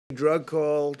Drug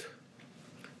called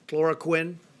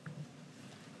chloroquine,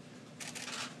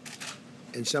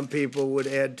 and some people would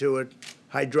add to it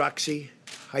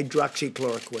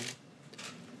hydroxychloroquine.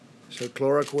 So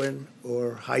chloroquine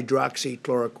or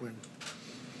hydroxychloroquine.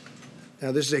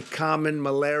 Now, this is a common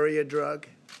malaria drug.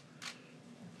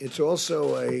 It's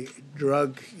also a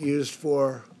drug used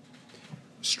for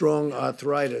strong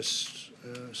arthritis.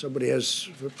 Somebody has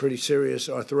pretty serious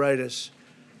arthritis.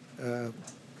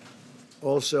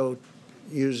 Also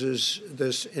uses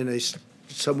this in a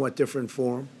somewhat different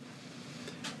form.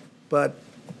 But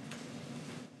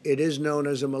it is known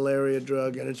as a malaria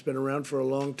drug, and it's been around for a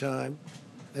long time,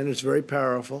 and it's very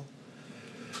powerful.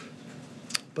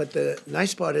 But the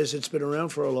nice part is it's been around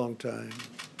for a long time.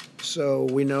 So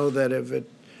we know that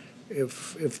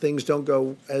if things don't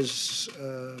go as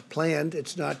planned,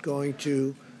 it's not going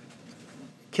to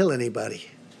kill anybody.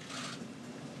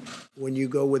 When you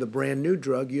go with a brand new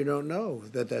drug, you don't know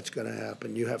that that's going to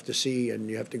happen. You have to see, and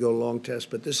you have to go long test.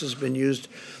 But this has been used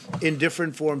in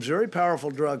different forms, very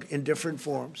powerful drug in different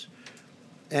forms.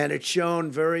 And it's shown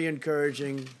very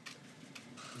encouraging,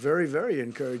 very, very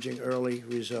encouraging early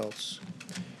results.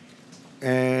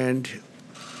 And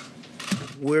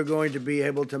we're going to be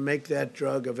able to make that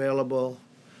drug available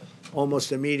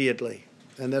almost immediately.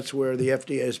 And that's where the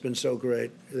FDA has been so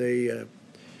great.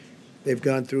 They've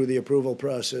gone through the approval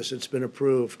process. It's been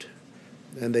approved.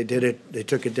 And they did it. They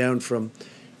took it down from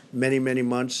many, many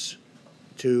months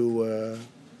to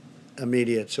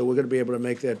immediate. So we're going to be able to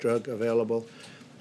make that drug available.